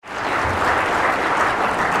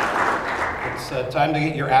Time to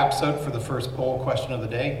get your apps out for the first poll question of the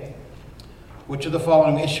day. Which of the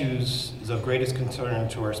following issues is of greatest concern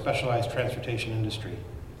to our specialized transportation industry?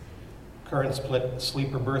 Current split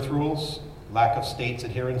sleeper berth rules, lack of states'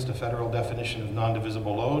 adherence to federal definition of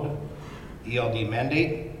non-divisible load, ELD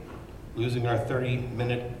mandate, losing our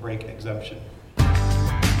 30-minute break exemption.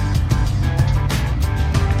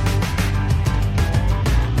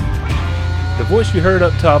 The voice you heard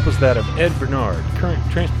up top was that of Ed Bernard, current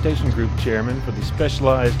Transportation Group Chairman for the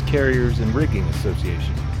Specialized Carriers and Rigging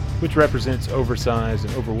Association, which represents oversized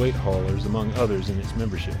and overweight haulers, among others, in its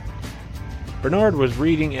membership. Bernard was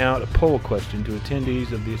reading out a poll question to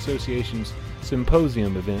attendees of the association's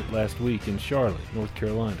symposium event last week in Charlotte, North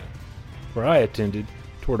Carolina, where I attended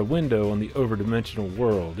toward a window on the overdimensional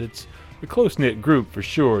world. It's a close-knit group for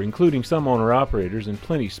sure, including some owner-operators and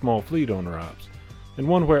plenty small fleet owner-ops, and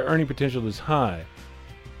one where earning potential is high.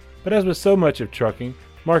 But as with so much of trucking,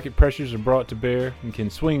 market pressures are brought to bear and can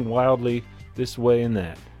swing wildly this way and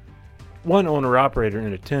that. One owner-operator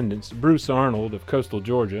in attendance, Bruce Arnold of Coastal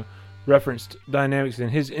Georgia, referenced dynamics in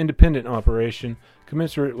his independent operation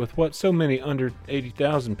commensurate with what so many under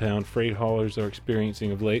 80,000-pound freight haulers are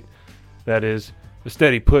experiencing of late, that is, a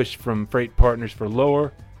steady push from freight partners for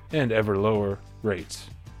lower and ever lower rates.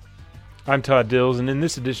 I'm Todd Dills, and in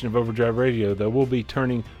this edition of Overdrive Radio, though, we'll be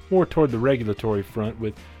turning more toward the regulatory front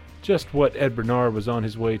with just what Ed Bernard was on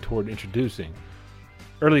his way toward introducing.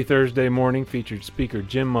 Early Thursday morning featured Speaker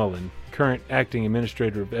Jim Mullen, current acting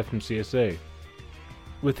administrator of FMCSA.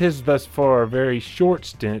 With his thus far very short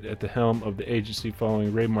stint at the helm of the agency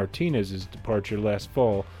following Ray Martinez's departure last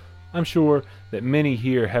fall, I'm sure that many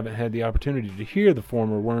here haven't had the opportunity to hear the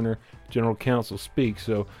former Werner General Counsel speak,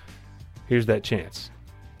 so here's that chance.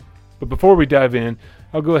 But before we dive in,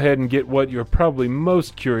 I'll go ahead and get what you're probably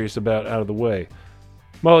most curious about out of the way.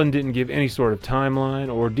 Mullen didn't give any sort of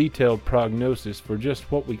timeline or detailed prognosis for just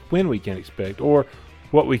when we can expect, or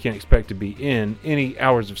what we can expect to be in any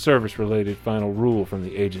hours of service related final rule from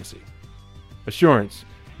the agency. Assurance,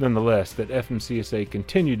 nonetheless, that FMCSA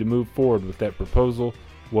continued to move forward with that proposal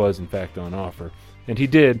was in fact on offer, and he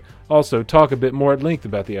did also talk a bit more at length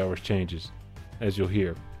about the hours changes, as you'll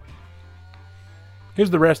hear. Here's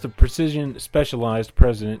the rest of Precision Specialized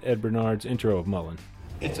President Ed Bernard's intro of Mullen.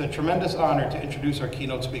 It's a tremendous honor to introduce our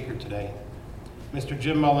keynote speaker today. Mr.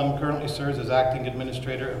 Jim Mullen currently serves as acting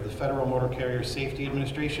administrator of the Federal Motor Carrier Safety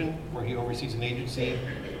Administration, where he oversees an agency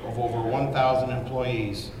of over 1,000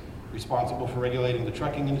 employees responsible for regulating the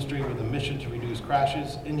trucking industry with a mission to reduce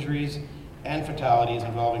crashes, injuries, and fatalities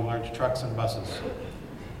involving large trucks and buses.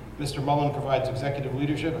 Mr. Mullen provides executive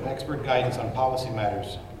leadership and expert guidance on policy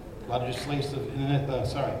matters, legislative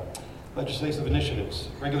initiatives,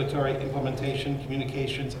 regulatory implementation,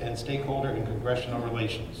 communications, and stakeholder and congressional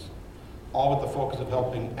relations, all with the focus of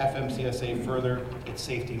helping FMCSA further its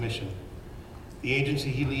safety mission. The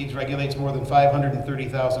agency he leads regulates more than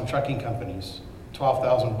 530,000 trucking companies,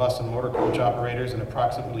 12,000 bus and motor coach operators, and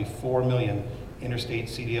approximately 4 million interstate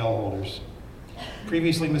CDL holders.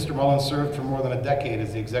 Previously, Mr. Mullen served for more than a decade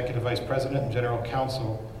as the Executive Vice President and General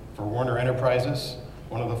Counsel for Werner Enterprises,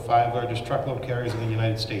 one of the 5 largest truckload carriers in the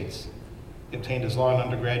United States. He obtained his law and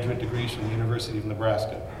undergraduate degrees from the University of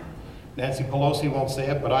Nebraska. Nancy Pelosi won't say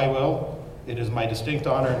it, but I will. It is my distinct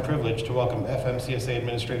honor and privilege to welcome FMCSA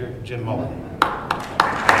Administrator Jim Mullen.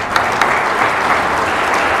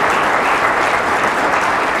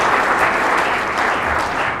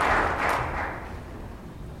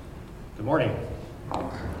 Good morning.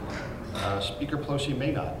 Speaker Pelosi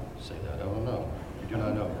may not say that. I don't know. I do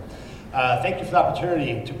not know. Thank you for the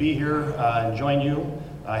opportunity to be here and join you.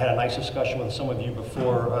 I had a nice discussion with some of you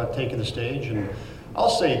before taking the stage, and I'll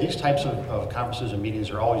say these types of conferences and meetings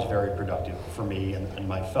are always very productive for me and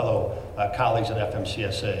my fellow colleagues at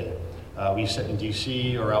FMCSA. We sit in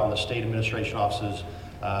DC or out in the state administration offices.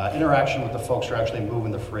 Interaction with the folks who are actually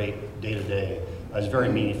moving the freight day to day is very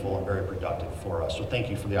meaningful and very productive for us, so thank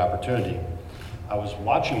you for the opportunity. I was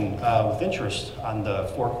watching with interest on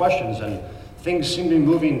the 4 questions, and things seem to be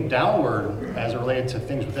moving downward as it related to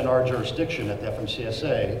things within our jurisdiction at the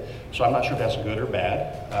FMCSA, so I'm not sure if that's good or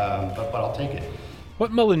bad, but I'll take it.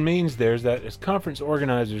 What Mullen means there is that as conference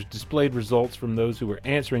organizers displayed results from those who were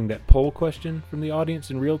answering that poll question from the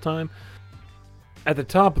audience in real time, at the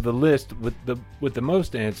top of the list with the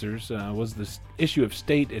most answers was the issue of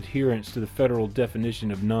state adherence to the federal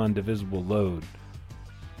definition of non-divisible load,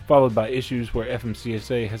 followed by issues where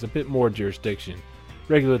FMCSA has a bit more jurisdiction.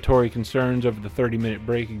 Regulatory concerns over the 30-minute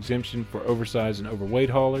break exemption for oversized and overweight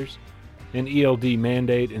haulers, and ELD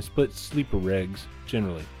mandate and split sleeper regs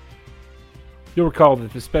generally. You'll recall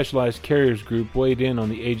that the Specialized Carriers Group weighed in on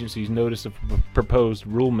the agency's notice of proposed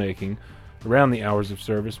rulemaking around the hours of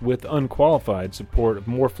service with unqualified support of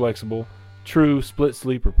more flexible, true split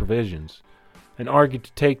sleeper provisions, and argued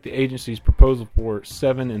to take the agency's proposal for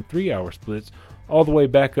 7 and 3 hour splits all the way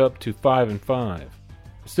back up to 5 and 5,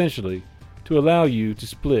 essentially to allow you to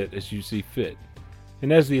split as you see fit.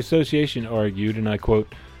 And as the association argued, and I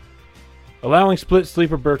quote, allowing split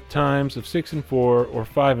sleeper berth times of 6 and 4 or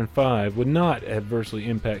 5 and 5 would not adversely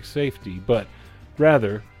impact safety, but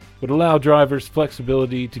rather would allow drivers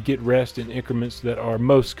flexibility to get rest in increments that are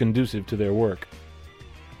most conducive to their work.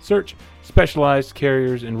 Search Specialized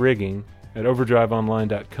Carriers and Rigging at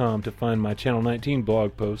overdriveonline.com to find my Channel 19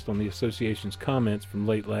 blog post on the association's comments from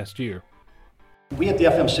late last year. We at the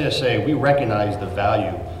FMCSA, we recognize the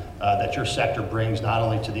value that your sector brings not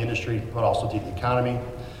only to the industry but also to the economy.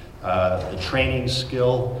 The training,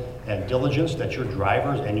 skill, and diligence that your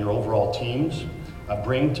drivers and your overall teams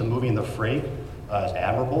bring to moving the freight is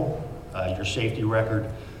admirable. Your safety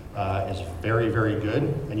record is very, very good,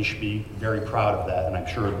 and you should be very proud of that, and I'm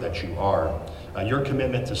sure that you are. Your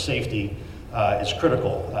commitment to safety is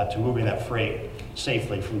critical to moving that freight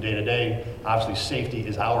safely from day to day. Obviously, safety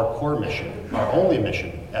is our core mission, our only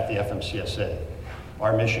mission at the FMCSA.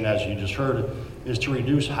 Our mission, as you just heard, is to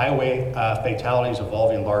reduce highway fatalities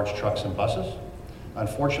involving large trucks and buses.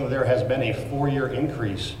 Unfortunately, there has been a 4-year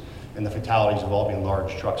increase in the fatalities involving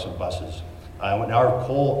large trucks and buses. Our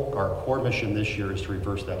core mission this year is to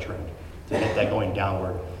reverse that trend, to get that going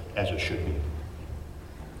downward as it should be.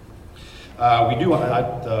 We do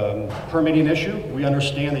the permitting issue. We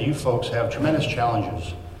understand that you folks have tremendous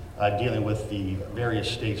challenges dealing with the various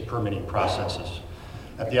states' permitting processes.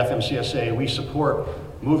 At the FMCSA, we support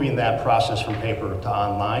moving that process from paper to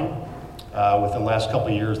online. Within the last couple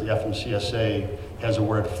of years, the FMCSA has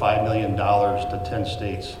awarded $5 million to 10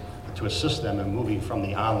 states to assist them in moving from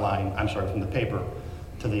the paper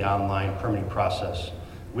to the online permitting process.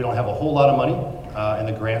 We don't have a whole lot of money in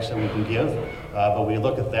the grants that we can give, but we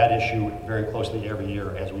look at that issue very closely every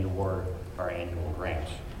year as we award our annual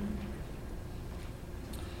grants.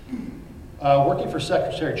 Working for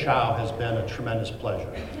Secretary Chao has been a tremendous pleasure.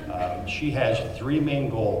 She has 3 main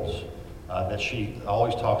goals that she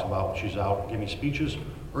always talks about when she's out giving speeches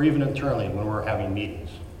or even internally when we're having meetings.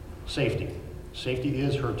 Safety. Safety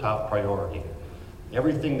is her top priority.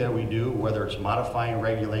 Everything that we do, whether it's modifying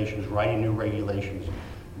regulations, writing new regulations,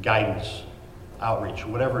 guidance, outreach,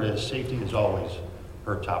 whatever it is, safety is always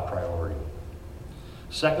her top priority.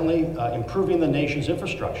 Secondly, improving the nation's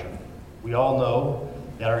infrastructure. We all know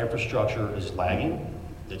that our infrastructure is lagging.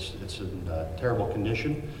 It's in terrible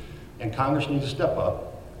condition, and Congress needs to step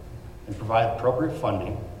up and provide appropriate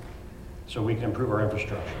funding so we can improve our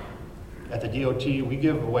infrastructure. At the DOT, we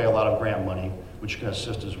give away a lot of grant money, which can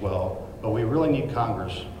assist as well, but we really need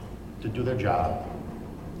Congress to do their job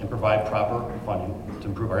and provide proper funding to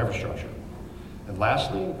improve our infrastructure. And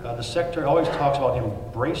lastly, the Secretary always talks about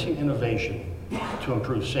embracing innovation to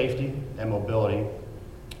improve safety and mobility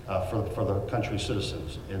for the country's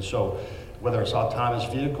citizens. And so whether it's autonomous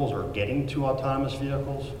vehicles or getting to autonomous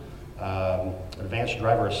vehicles, advanced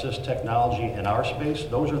driver assist technology in our space,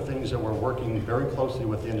 those are things that we're working very closely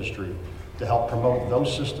with the industry to help promote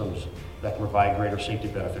those systems that can provide greater safety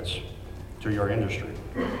benefits to your industry.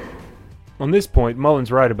 On this point,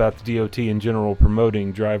 Mullen's right about the DOT in general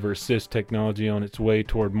promoting driver assist technology on its way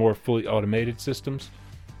toward more fully automated systems.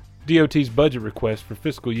 DOT's budget request for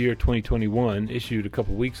fiscal year 2021, issued a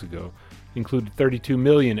couple weeks ago, included $32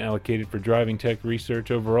 million allocated for driving tech research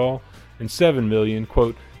overall and $7 million,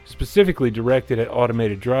 quote, specifically directed at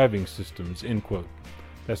automated driving systems, end quote.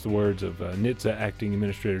 That's the words of NHTSA Acting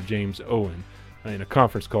Administrator James Owen in a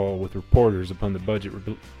conference call with reporters upon the budget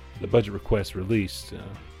request released,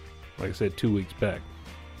 like I said, 2 weeks back.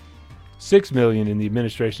 $6 million in the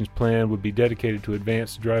administration's plan would be dedicated to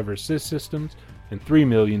advanced driver assist systems and $3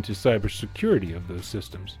 million to cybersecurity of those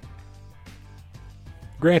systems.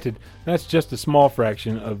 Granted, that's just a small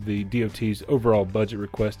fraction of the DOT's overall budget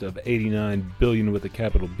request of $89 billion with a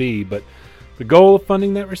capital B, but the goal of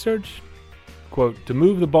funding that research? Quote, to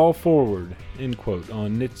move the ball forward, end quote,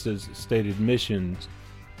 on NHTSA's stated mission,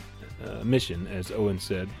 as Owen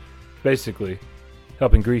said, basically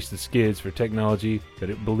helping grease the skids for technology that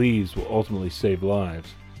it believes will ultimately save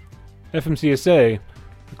lives. FMCSA,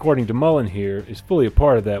 according to Mullen here, is fully a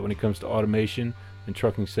part of that when it comes to automation and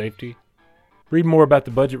trucking safety. Read more about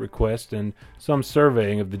the budget request and some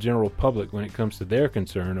surveying of the general public when it comes to their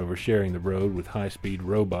concern over sharing the road with high-speed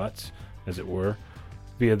robots, as it were,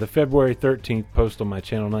 via the February 13th post on my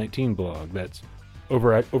Channel 19 blog. That's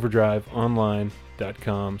over at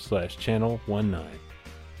overdriveonline.com/channel19.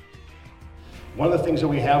 One of the things that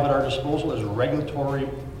we have at our disposal is regulatory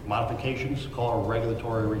modifications, called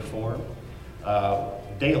regulatory reform.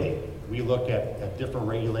 Daily, we look at different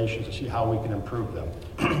regulations to see how we can improve them.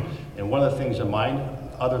 And one of the things in mind,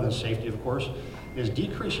 other than safety of course, is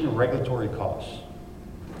decreasing regulatory costs.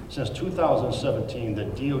 Since 2017, the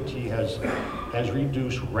DOT has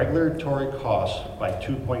reduced regulatory costs by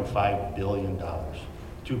 $2.5 billion.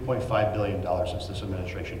 $2.5 billion since this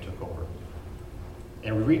administration took over.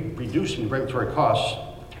 And reducing regulatory costs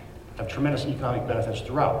have tremendous economic benefits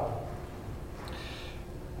throughout.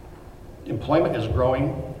 Employment is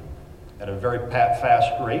growing at a very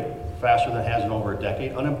fast rate, faster than it has in over a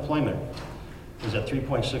decade. Unemployment is at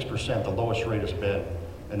 3.6%, the lowest rate it's been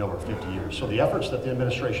in over 50 years. So the efforts that the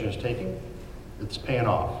administration is taking, it's paying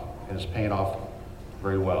off, and it's paying off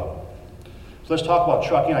very well. So let's talk about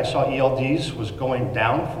trucking. I saw ELDs was going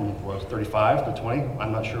down from 35 to 20.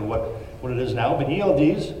 I'm not sure what it is now, but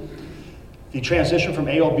ELDs, the transition from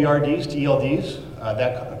AOBRDs to ELDs,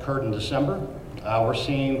 that occurred in December. We're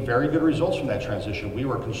seeing very good results from that transition. We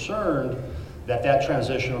were concerned that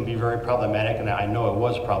transition would be very problematic, and I know it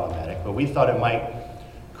was problematic, but we thought it might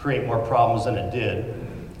create more problems than it did.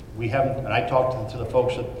 We haven't, and I talked to the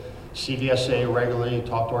folks at CVSA regularly,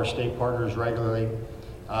 talked to our state partners regularly,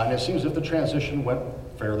 and it seems as if the transition went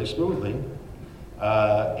fairly smoothly.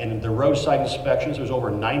 In the roadside inspections, there's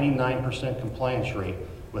over 99% compliance rate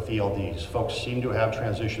with ELDs. Folks seem to have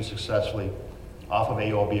transitioned successfully off of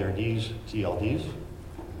AOBRDs to ELDs.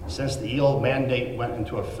 Since the ELD mandate went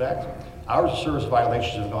into effect, hours of service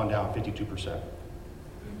violations have gone down 52%.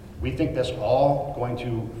 We think that's all going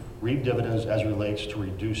to reap dividends as it relates to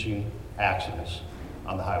reducing accidents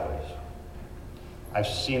on the highways. I've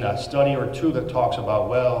seen a study or two that talks about,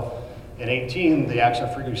 well, in 18, the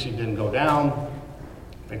accident frequency didn't go down,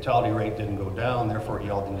 fatality rate didn't go down, therefore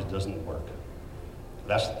ELDs doesn't work.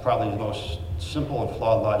 That's probably the most simple and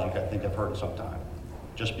flawed logic I think I've heard in some time.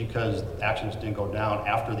 Just because accidents didn't go down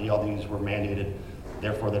after the ELDs were mandated,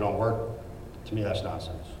 therefore they don't work, to me that's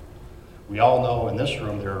nonsense. We all know in this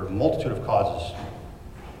room there are a multitude of causes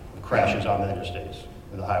of crashes on the interstates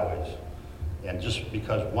and the highways. And just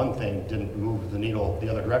because one thing didn't move the needle the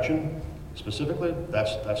other direction, specifically,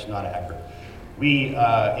 that's not accurate. We, in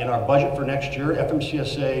our budget for next year,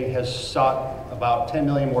 FMCSA has sought about $10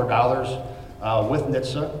 million more with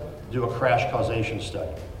NHTSA to do a crash causation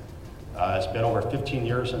study. It's been over 15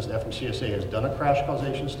 years since the FMCSA has done a crash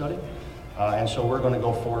causation study, and so we're going to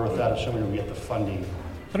go forward with that assuming we get the funding.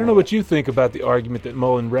 I don't know what you think about the argument that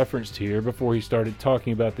Mullen referenced here before he started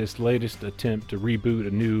talking about this latest attempt to reboot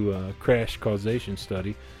a new crash causation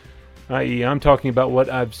study. I.e., I'm talking about what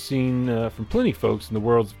I've seen from plenty of folks in the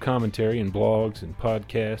worlds of commentary and blogs and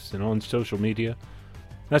podcasts and on social media.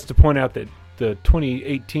 That's to point out that the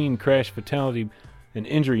 2018 crash fatality and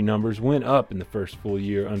injury numbers went up in the first full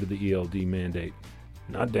year under the ELD mandate,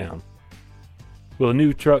 not down. Will a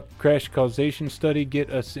new truck crash causation study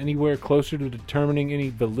get us anywhere closer to determining any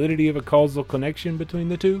validity of a causal connection between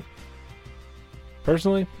the two?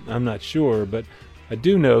 Personally, I'm not sure, but I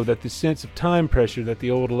do know that the sense of time pressure that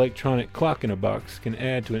the old electronic clock in a box can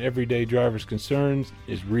add to an everyday driver's concerns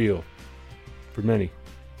is real for many.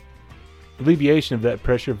 Alleviation of that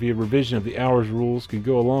pressure via revision of the hours rules could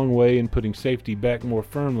go a long way in putting safety back more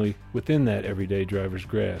firmly within that everyday driver's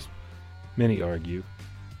grasp, many argue.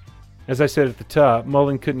 As I said at the top,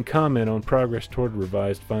 Mullen couldn't comment on progress toward a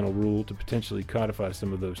revised final rule to potentially codify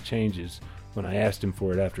some of those changes when I asked him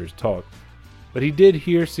for it after his talk, but he did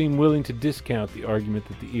here seem willing to discount the argument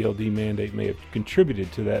that the ELD mandate may have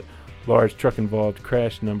contributed to that large truck-involved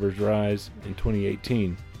crash numbers rise in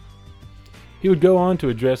 2018. He would go on to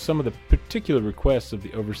address some of the particular requests of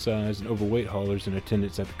the oversized and overweight haulers in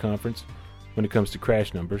attendance at the conference when it comes to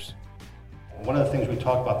crash numbers. One of the things we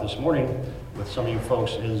talked about this morning with some of you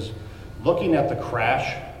folks is looking at the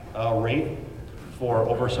crash rate for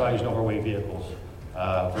oversized and overweight vehicles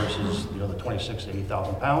versus the 26 to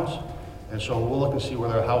 80,000 pounds. And so we'll look and see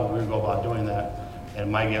how we go about doing that.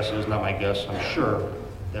 And my guess is, not my guess, I'm sure,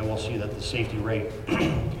 that we'll see that the safety rate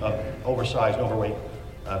of oversized and overweight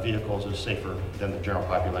vehicles is safer than the general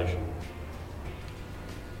population.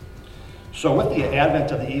 So with the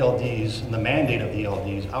advent of the ELDs and the mandate of the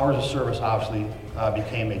ELDs, hours of service obviously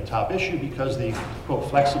became a top issue because the, quote,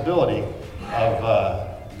 flexibility of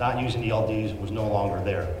not using ELDs was no longer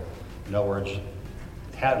there. In other words,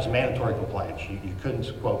 it was mandatory compliance. You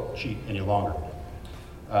couldn't, quote, cheat any longer.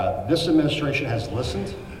 This administration has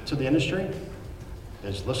listened to the industry,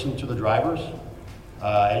 has listened to the drivers.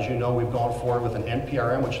 As you know, we've gone forward with an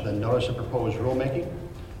NPRM, which is the Notice of Proposed Rulemaking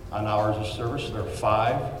on hours of service. There are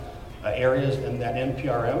 5 areas in that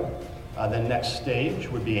NPRM. The next stage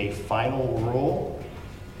would be a final rule.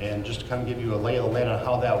 And just to kind of give you a lay of the land on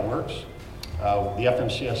how that works, The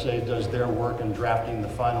FMCSA does their work in drafting the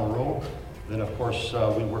final rule. Then, of course,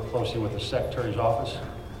 we work closely with the Secretary's office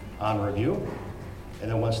on review. And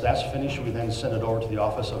then once that's finished, we then send it over to the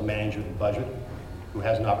Office of Management and Budget, who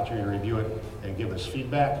has an opportunity to review it and give us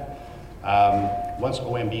feedback. Once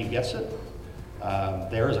OMB gets it,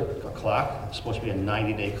 there is a clock. It's supposed to be a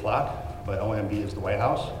 90-day clock, but OMB is the White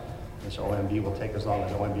House, and so OMB will take as long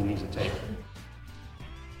as OMB needs to take.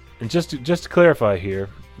 And just to clarify here,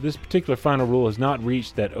 this particular final rule has not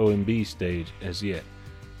reached that OMB stage as yet.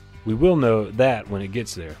 We will know that when it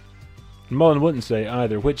gets there. And Mullen wouldn't say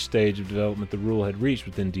either which stage of development the rule had reached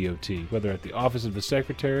within DOT, whether at the Office of the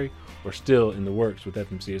Secretary or still in the works with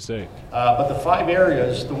FMCSA. But the 5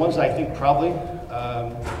 areas, the ones I think probably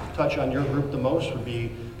touch on your group the most would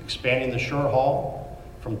be expanding the shore haul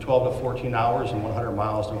from 12 to 14 hours and 100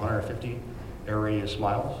 miles to 150 air radius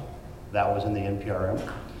miles. That was in the NPRM.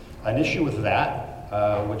 An issue with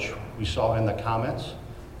that, which we saw in the comments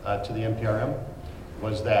to the NPRM,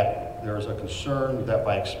 was that there was a concern that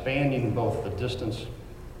by expanding both the distance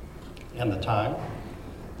and the time,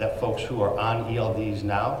 that folks who are on ELDs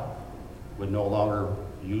now would no longer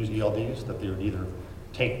use ELDs, that they would either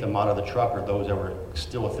take them out of the truck, or those that were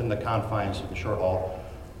still within the confines of the short haul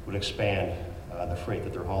would expand the freight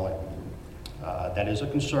that they're hauling. That is a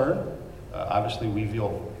concern. Obviously, we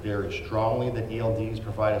feel very strongly that ELDs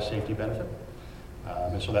provide a safety benefit.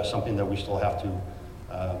 And so that's something that we still have to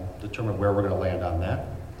determine where we're going to land on that.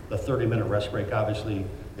 The 30-minute rest break obviously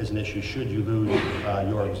is an issue should you lose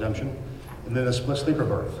your exemption. And then the split sleeper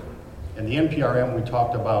berth. In the NPRM, we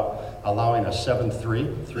talked about allowing a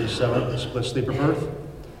 7-3, 3-7 split sleeper berth.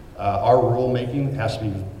 Our rulemaking has to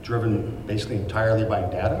be driven basically entirely by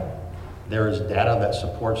data. There is data that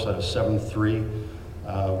supports that a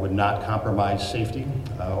 7-3 would not compromise safety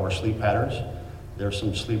or sleep patterns. There's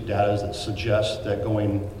some sleep data that suggests that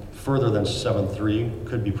going further than 7-3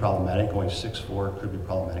 could be problematic, going 6-4 could be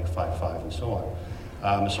problematic, 5-5, and so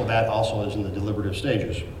on. So that also is in the deliberative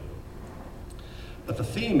stages. But the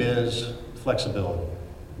theme is flexibility.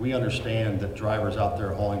 We understand that drivers out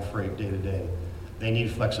there hauling freight day to day, they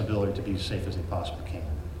need flexibility to be as safe as they possibly can.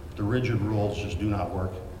 The rigid rules just do not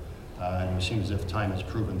work, and it seems as if time has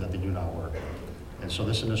proven that they do not work. And so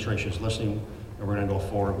this administration is listening, and we're going to go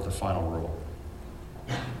forward with the final rule.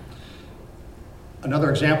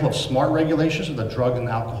 Another example of smart regulations is the Drug and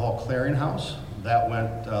Alcohol Clearinghouse. That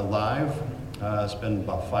went live. It's been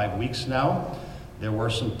about 5 weeks now. There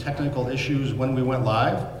were some technical issues when we went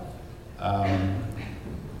live.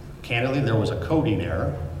 Candidly, there was a coding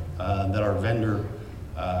error that our vendor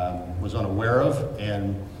was unaware of,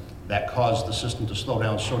 and that caused the system to slow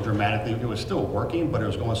down so dramatically. It was still working, but it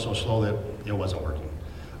was going so slow that it wasn't working.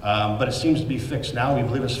 But it seems to be fixed now. We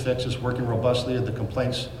believe it's fixed. It's working robustly. The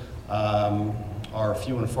complaints are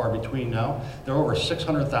few and far between now. There are over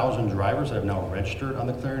 600,000 drivers that have now registered on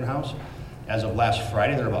the clearinghouse. As of last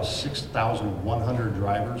Friday, there are about 6,100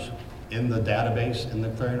 drivers in the database in the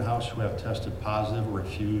clearinghouse who have tested positive or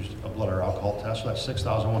refused a blood or alcohol test. So that's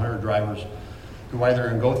 6,100 drivers who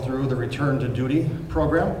either go through the return to duty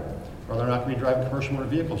program, or they're not going to be driving commercial motor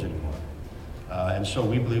vehicles anymore. And so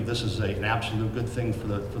we believe this is an absolute good thing for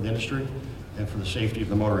the industry and for the safety of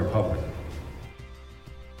the motoring public.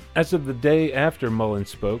 As of the day after Mullen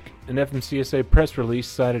spoke, an FMCSA press release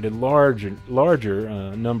cited a larger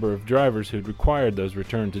number of drivers who'd required those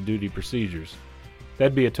return-to-duty procedures.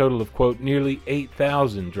 That'd be a total of, quote, nearly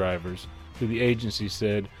 8,000 drivers who the agency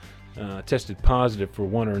said tested positive for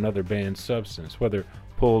one or another banned substance, whether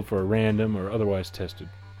pulled for a random or otherwise tested.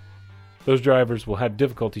 Those drivers will have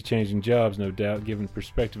difficulty changing jobs, no doubt, given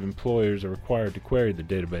prospective employers are required to query the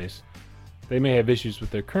database. They may have issues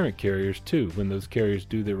with their current carriers, too, when those carriers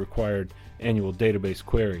do their required annual database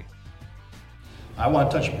query. I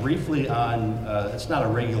want to touch briefly on, it's not a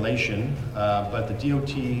regulation, but the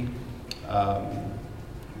DOT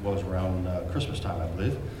was around Christmas time, I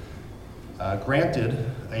believe, granted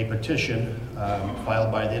a petition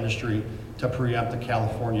filed by the industry to preempt the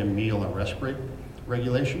California meal and rest break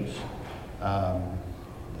regulations.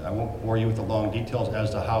 I won't bore you with the long details as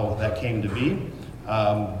to how that came to be.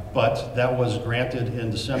 But that was granted in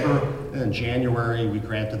December, and in January we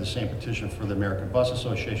granted the same petition for the American Bus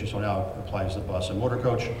Association, so now it applies to bus and motor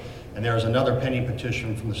coach. And there is another pending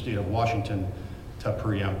petition from the state of Washington to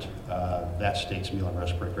preempt that state's meal and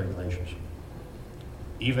rest break regulations.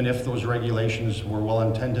 Even if those regulations were well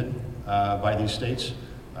intended by these states,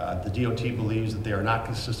 the DOT believes that they are not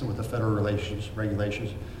consistent with the federal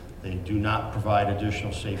regulations. They do not provide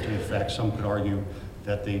additional safety effects. Some could argue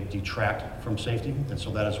that they detract from safety, and so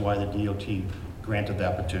that is why the DOT granted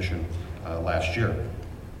that petition last year.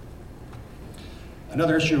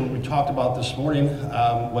 Another issue we talked about this morning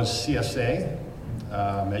was CSA.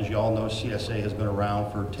 As you all know, CSA has been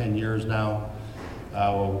around for 10 years now.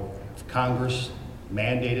 Congress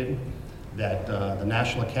mandated that the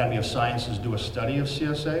National Academy of Sciences do a study of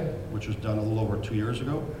CSA, which was done a little over 2 years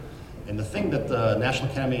ago. And the thing that the National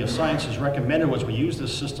Academy of Sciences recommended was we use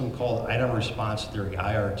this system called item response theory,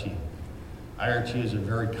 IRT. IRT is a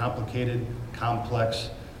very complicated,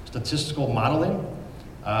 complex statistical modeling.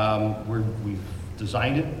 We've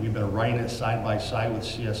designed it. We've been running it side by side with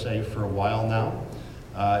CSA for a while now.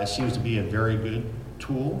 It seems to be a very good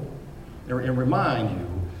tool. And remind you,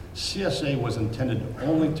 CSA was intended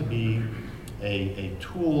only to be a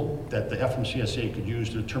tool that the FMCSA could use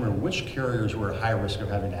to determine which carriers were at high risk of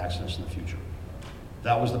having accidents in the future.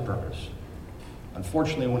 That was the purpose.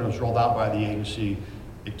 Unfortunately, when it was rolled out by the agency,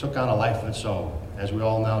 it took on a life of its own. As we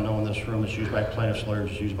all now know in this room, it's used by plaintiffs'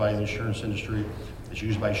 lawyers, it's used by the insurance industry, it's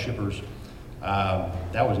used by shippers.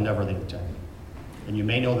 That was never the intent. And you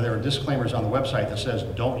may know that there are disclaimers on the website that says,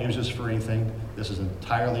 don't use this for anything. This is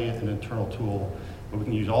entirely an internal tool, but we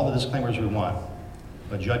can use all the disclaimers we want.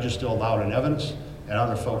 But judges still allow it in evidence, and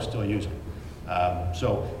other folks still use it.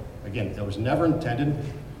 So again, it was never intended.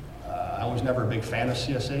 I was never a big fan of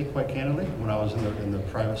CSA, quite candidly, when I was in the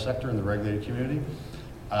private sector, in the regulated community.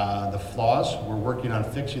 The flaws, we're working on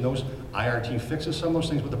fixing those. IRT fixes some of those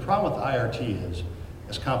things, but the problem with IRT is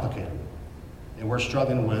it's complicated. And we're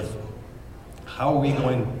struggling with how are we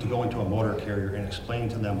going to go into a motor carrier and explain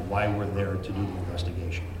to them why we're there to do the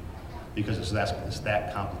investigation? Because it's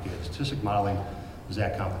that complicated. Statistic modeling is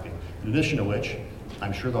that complicated. In addition to which,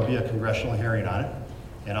 I'm sure there'll be a congressional hearing on it,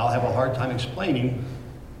 and I'll have a hard time explaining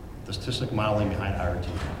the statistic modeling behind IRT.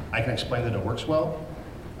 I can explain that it works well.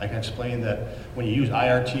 I can explain that when you use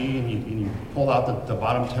IRT and you pull out the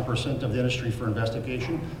bottom 10% of the industry for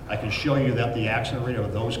investigation, I can show you that the accident rate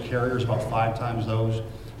of those carriers is about 5 times those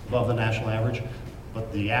above the national average,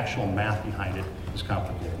 but the actual math behind it is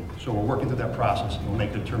complicated. So we're working through that process, and we'll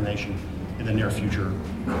make a determination in the near future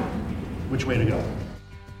which way to go.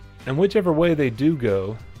 And whichever way they do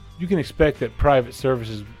go, you can expect that private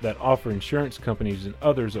services that offer insurance companies and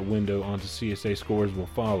others a window onto CSA scores will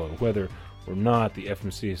follow, whether or not the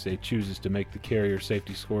FMCSA chooses to make the carrier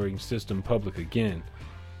safety scoring system public again.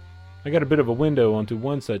 I got a bit of a window onto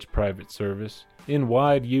one such private service, in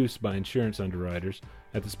wide use by insurance underwriters,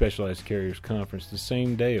 at the Specialized Carriers Conference the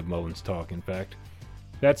same day of Mullins Talk, in fact.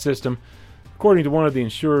 That system, according to one of the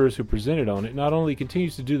insurers who presented on it, not only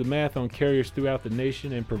continues to do the math on carriers throughout the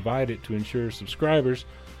nation and provide it to insurer subscribers,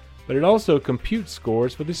 but it also computes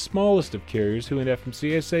scores for the smallest of carriers who in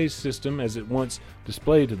FMCSA's system, as it once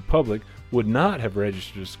displayed to the public, would not have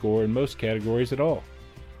registered a score in most categories at all.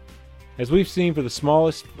 As we've seen for the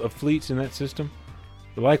smallest of fleets in that system,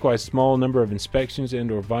 the likewise small number of inspections and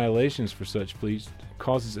or violations for such fleets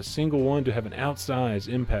causes a single one to have an outsized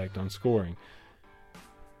impact on scoring.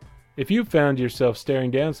 If you've found yourself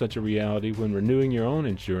staring down such a reality when renewing your own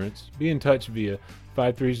insurance, be in touch via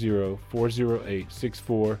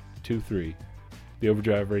 530-408-6423, the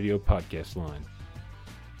Overdrive Radio podcast line.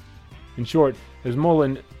 In short, as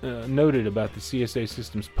Mullen noted about the CSA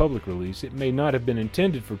system's public release, it may not have been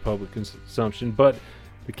intended for public consumption, but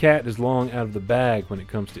the cat is long out of the bag when it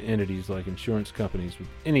comes to entities like insurance companies with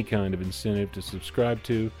any kind of incentive to subscribe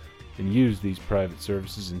to and use these private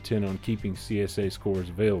services intent on keeping CSA scores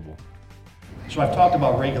available. So I've talked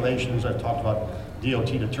about regulations, I've talked about DOT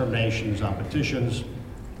determinations on petitions,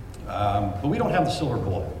 but we don't have the silver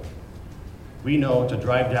bullet. We know to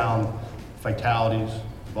drive down fatalities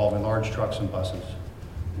involving large trucks and buses,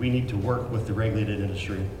 we need to work with the regulated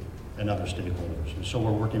industry and other stakeholders. And so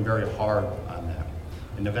we're working very hard on that.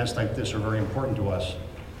 And events like this are very important to us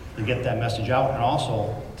to get that message out and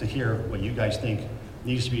also to hear what you guys think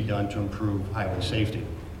needs to be done to improve highway safety.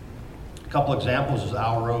 A couple examples is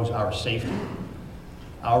Our Roads, Our Safety.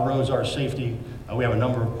 Our Roads, Our Safety, we have a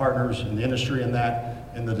number of partners in the industry in that,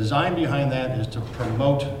 and the design behind that is to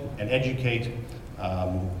promote and educate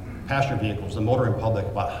passenger vehicles, the motoring public,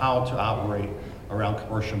 about how to operate around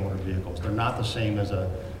commercial motor vehicles. They're not the same as a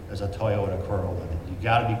Toyota Corolla. You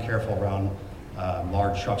gotta be careful around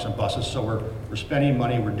large trucks and buses, so we're spending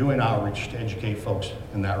money, we're doing outreach to educate folks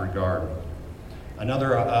in that regard.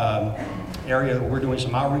 Another area that we're doing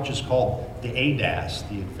some outreach is called the ADAS,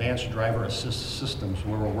 the Advanced Driver Assist Systems,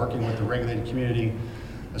 where we're working with the regulated community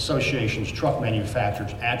associations, truck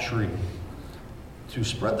manufacturers, ATRI, to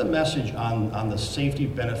spread the message on the safety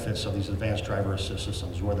benefits of these advanced driver assist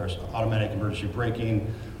systems, where there's automatic emergency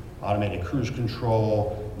braking, automated cruise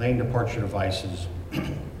control, lane departure devices.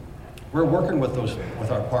 We're working with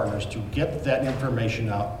our partners to get that information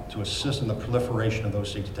out to assist in the proliferation of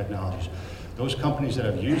those safety technologies. Those companies that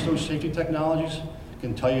have used those safety technologies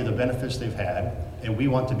can tell you the benefits they've had, and we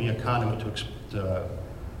want to be a conduit to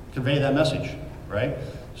convey that message, right?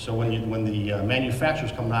 So when the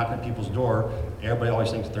manufacturers come knocking at people's door, everybody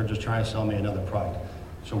always thinks they're just trying to sell me another product.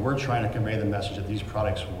 So we're trying to convey the message that these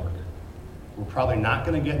products work. We're probably not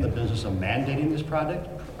going to get in the business of mandating these products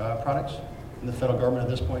in the federal government at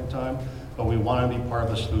this point in time, but we want to be part of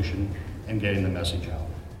the solution and getting the message out.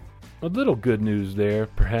 A little good news there,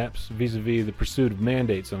 perhaps, vis-a-vis the pursuit of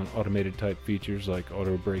mandates on automated type features like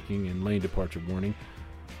auto braking and lane departure warning,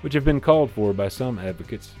 which have been called for by some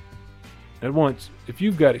advocates. At once, if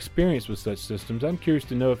you've got experience with such systems, I'm curious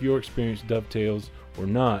to know if your experience dovetails or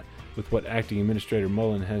not with what Acting Administrator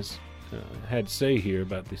Mullen has had to say here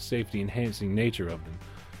about the safety-enhancing nature of them.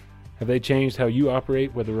 Have they changed how you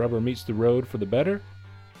operate where the rubber meets the road for the better,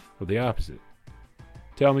 or the opposite?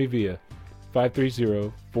 Tell me via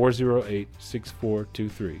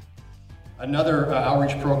 530-408-6423. Another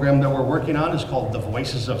outreach program that we're working on is called the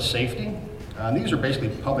Voices of Safety. These are basically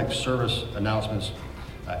public service announcements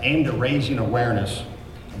aimed at raising awareness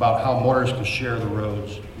about how motorists can share the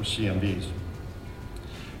roads with CMVs.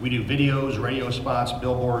 We do videos, radio spots,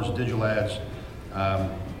 billboards, digital ads,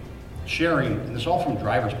 sharing, and this is all from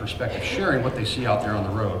drivers' perspective, sharing what they see out there on the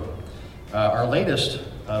road. Our latest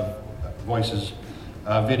Voices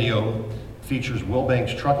video features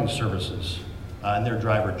Wilbanks Trucking Services and their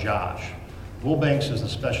driver Josh. Wilbanks is the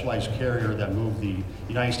specialized carrier that moved the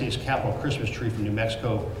United States Capitol Christmas tree from New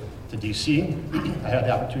Mexico to DC. I had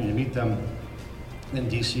the opportunity to meet them in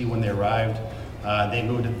DC when they arrived. They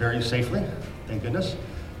moved it very safely, thank goodness.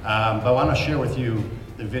 But I want to share with you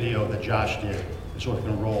the video that Josh did, so we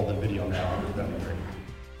can roll the video now. That'd be great.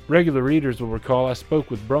 Regular readers will recall I spoke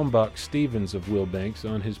with Brombach Stevens of Wilbanks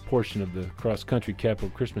on his portion of the cross-country Capitol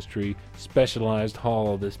Christmas tree specialized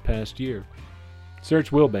haul this past year.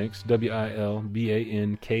 Search Wilbanks,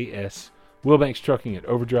 W-I-L-B-A-N-K-S, Wilbanks Trucking at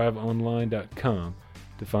overdriveonline.com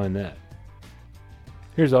to find that.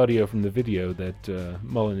 Here's audio from the video that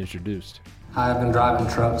Mullen introduced. I've been driving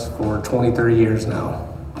trucks for 23 years now.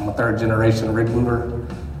 I'm a third generation rig mover,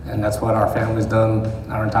 and that's what our family's done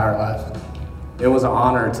our entire lives. It was an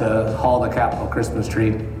honor to haul the Capitol Christmas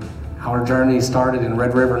tree. Our journey started in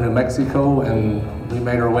Red River, New Mexico, and we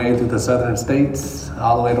made our way through the southern states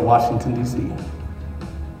all the way to Washington, D.C.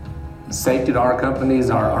 Safety to our company is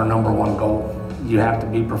our number one goal. You have to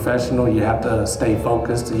be professional, you have to stay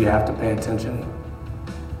focused, and you have to pay attention.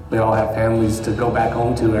 We all have families to go back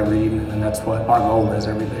home to every evening, and that's what our goal is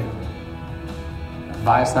every day.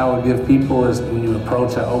 Advice I would give people is when you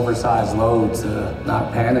approach an oversized load to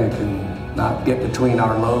not panic and not get between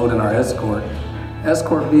our load and our escort.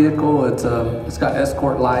 Escort vehicle, it's got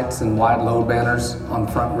escort lights and wide load banners on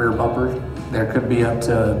front and rear bumpers. There could be up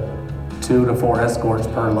to 2 to 4 escorts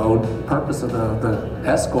per load. The purpose of the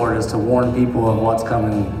escort is to warn people of what's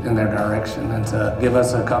coming in their direction and to give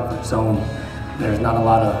us a comfort zone. There's not a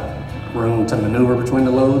lot of room to maneuver between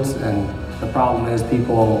the loads, and the problem is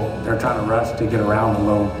people, they're trying to rush to get around the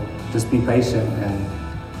load. Just be patient and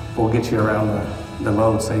we'll get you around the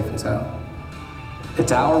load safe and sound.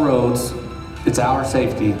 It's our roads, it's our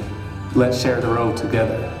safety. Let's share the road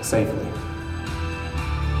together safely.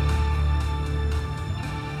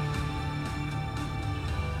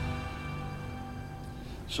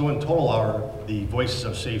 So in total, the Voices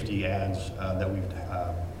of Safety ads that we've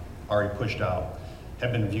already pushed out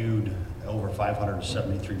have been viewed over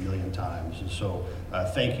 573 million times. And so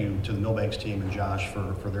thank you to the Milbanks team and Josh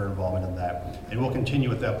for their involvement in that. And we'll continue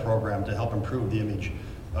with that program to help improve the image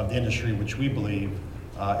of the industry, which we believe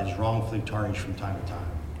is wrongfully tarnished from time to time.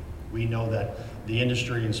 We know that the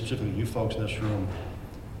industry, and specifically you folks in this room,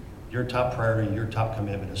 your top priority, your top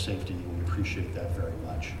commitment is safety, and we appreciate that very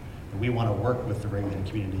much. And we want to work with the regulated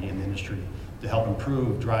community and the industry to help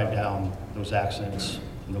improve, drive down those accidents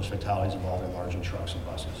and those fatalities involving large trucks and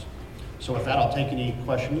buses. So with that, I'll take any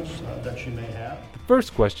questions that you may have. The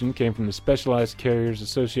first question came from the Specialized Carriers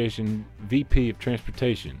Association VP of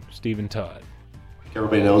Transportation, Stephen Todd.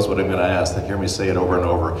 Everybody knows what I'm going to ask. They hear me say it over and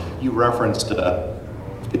over. You referenced the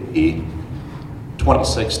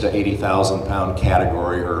 26 to 80,000 pound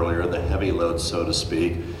category earlier, the heavy loads, so to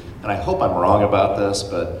speak. And I hope I'm wrong about this,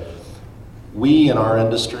 but we in our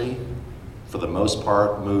industry, for the most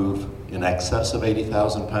part, move in excess of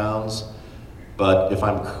 80,000 pounds. But if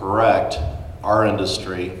I'm correct, our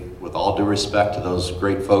industry, with all due respect to those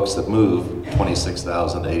great folks that move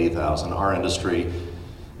 26,000 to 80,000, our industry,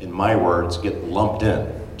 in my words, get lumped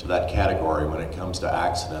in to that category when it comes to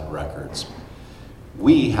accident records.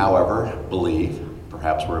 We, however, believe,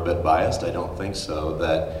 perhaps we're a bit biased, I don't think so,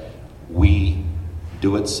 that we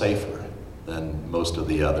do it safer than most of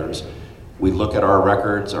the others. We look at our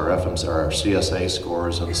records, our CSA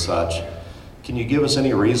scores and such. Can you give us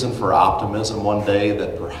any reason for optimism one day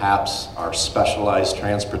that perhaps our specialized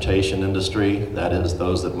transportation industry, that is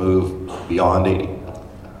those that move beyond 80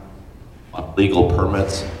 legal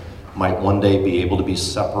permits, might one day be able to be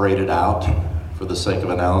separated out for the sake of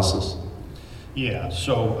analysis? Yeah,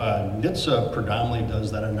 so NHTSA predominantly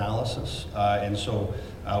does that analysis, and so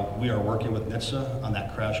we are working with NHTSA on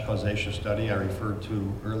that crash causation study I referred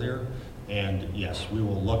to earlier, and yes, we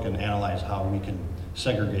will look and analyze how we can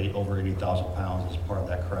segregate over 80,000 pounds as part of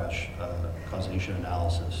that crash causation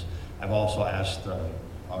analysis. I've also asked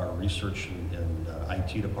our research and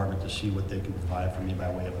IT department to see what they can provide for me by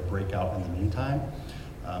way of a breakout in the meantime.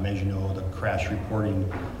 As you know, the crash reporting,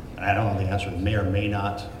 and I don't know the answer, may or may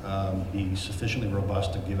not be sufficiently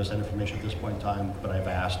robust to give us that information at this point in time, but I've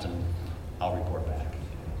asked and I'll report back.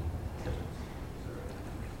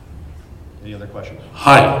 Any other questions?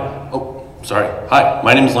 Hi. Oh, sorry. Hi,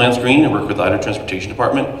 my name is Lance Green. I work with the Idaho Transportation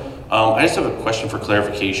Department. I just have a question for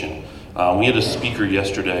clarification. We had a speaker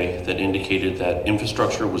yesterday that indicated that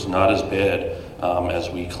infrastructure was not as bad as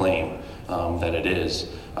we claim that it is.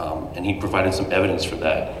 And he provided some evidence for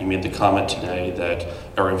that. He made the comment today that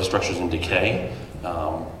our infrastructure is in decay.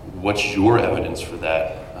 What's your evidence for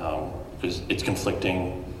that? Because it's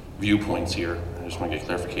conflicting viewpoints here. I just want to get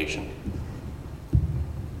clarification.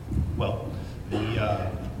 Well,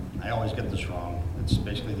 I always get this wrong. It's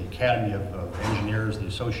basically the Academy of Engineers, the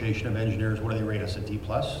Association of Engineers. What do they rate us, a D+?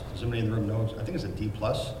 Does anybody in the room know? I think it's a D+.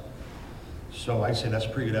 So I'd say that's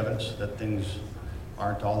pretty good evidence that things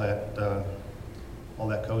aren't all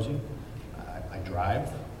that cozy. I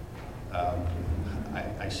drive.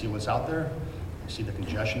 I see what's out there. I see the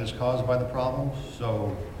congestion that's caused by the problems.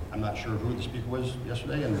 So I'm not sure who the speaker was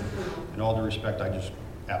yesterday, and in all due respect, I just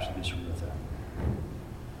absolutely disagree with that.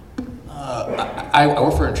 I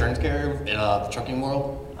work for an insurance carrier in the trucking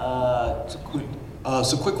world.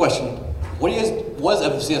 So quick question. What is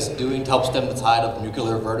FMCS doing to help stem the tide of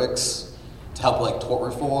nuclear verdicts, to help like tort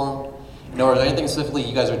reform? Or is there anything specifically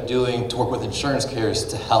you guys are doing to work with insurance carriers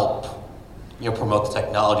to help promote the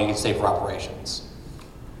technology and safer operations?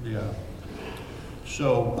 Yeah.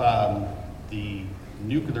 So the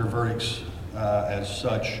nuclear verdicts as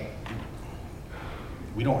such,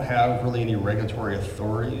 we don't have really any regulatory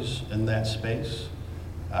authorities in that space.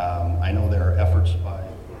 I know there are efforts by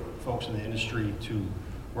folks in the industry to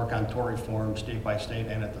work on tort reform state by state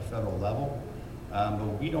and at the federal level,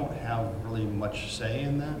 but we don't have really much say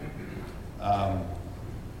in that.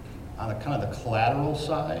 On the kind of the collateral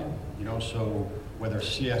side, so whether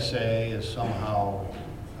CSA is somehow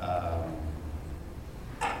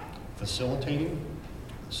facilitating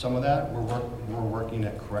some of that, we're working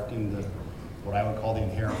at correcting what I would call the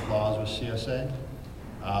inherent flaws with CSA.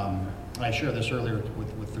 And I shared this earlier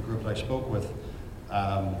with the group that I spoke with.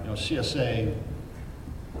 CSA,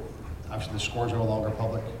 obviously the scores are no longer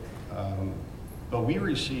public, but we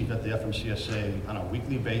receive at the FMCSA on a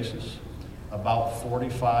weekly basis about 40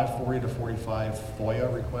 to 45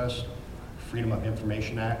 FOIA requests, Freedom of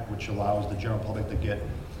Information Act, which allows the general public to get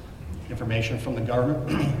information from the government.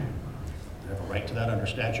 They have a right to that under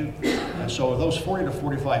statute. And so those 40 to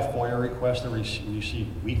 45 FOIA requests that we receive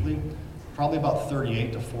weekly, probably about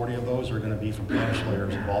 38 to 40 of those are going to be from plaintiffs'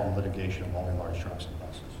 lawyers involved in litigation involving large trucks and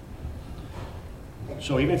buses.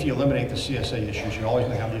 So even if you eliminate the CSA issues, you're always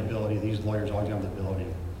going to have the ability, these lawyers always have the ability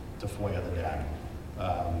to FOIA the data.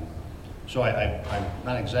 So I'm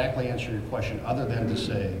not exactly answering your question other than to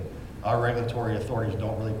say our regulatory authorities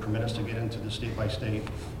don't really permit us to get into the state-by-state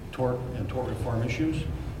tort and tort reform issues,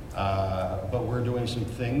 but we're doing some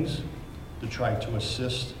things to try to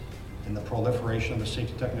assist in the proliferation of the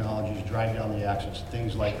safety technologies, drive down the accidents,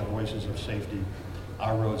 things like the voices of safety,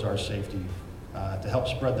 our roads, our safety, to help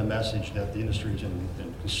spread the message that the industry is in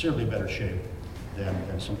considerably better shape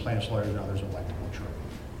than some plaintiffs' lawyers and others would like to portray.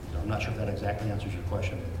 So I'm not sure if that exactly answers your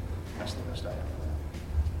question, but that's the best I have for that.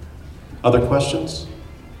 Other questions?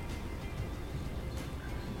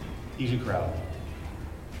 Easy crowd.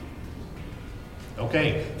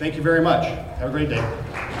 Okay, thank you very much. Have a great day.